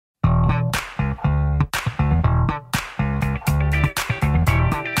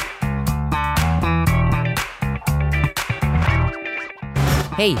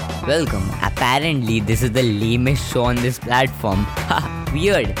Hey, welcome. Apparently, this is the lamest show on this platform.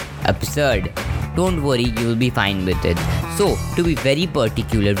 Weird. Absurd. Don't worry, you will be fine with it. So, to be very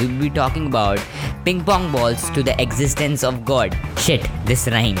particular, we will be talking about ping pong balls to the existence of God. Shit, this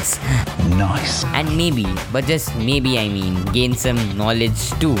rhymes. Nice. And maybe, but just maybe gain some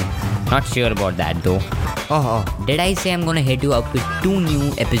knowledge too. Not sure about that though. Did I say I'm gonna hit you up with 2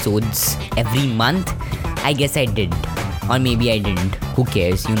 new episodes every month? I guess I did. Or maybe I didn't. Who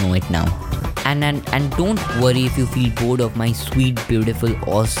cares? You know it now. And don't worry if you feel bored of my sweet, beautiful,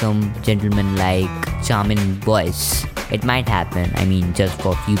 awesome, gentleman-like, charming voice. It might happen. Just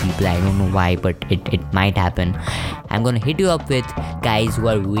for a few people. I don't know why, but it might happen. I'm gonna hit you up with guys who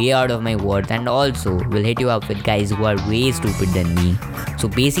are way out of my worth, and also will hit you up with guys who are way stupid than me. So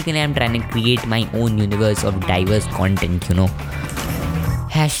basically, I'm trying to create my own universe of diverse content,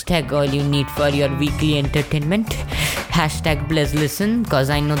 Hashtag all you need for your weekly entertainment. Hashtag please listen, cause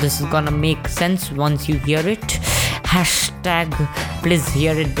I know this is gonna make sense once you hear it. Hashtag please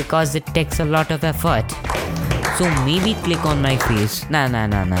hear it because it takes a lot of effort. So maybe click on my face. Nah,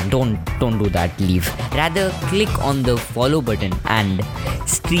 don't do that, leave. Rather click on the follow button and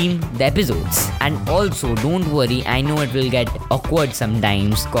stream the episodes. And also don't worry, I know it will get awkward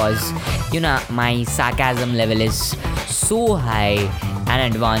sometimes cause my sarcasm level is so high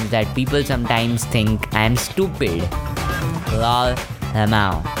and advanced that people sometimes think I am stupid. Lol,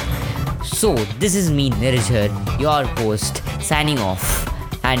 Lamau. So this is me, Nirjhar, your host, signing off.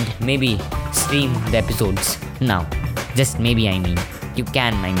 And maybe stream the episodes now. Just maybe you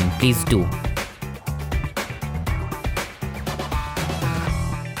can, please do.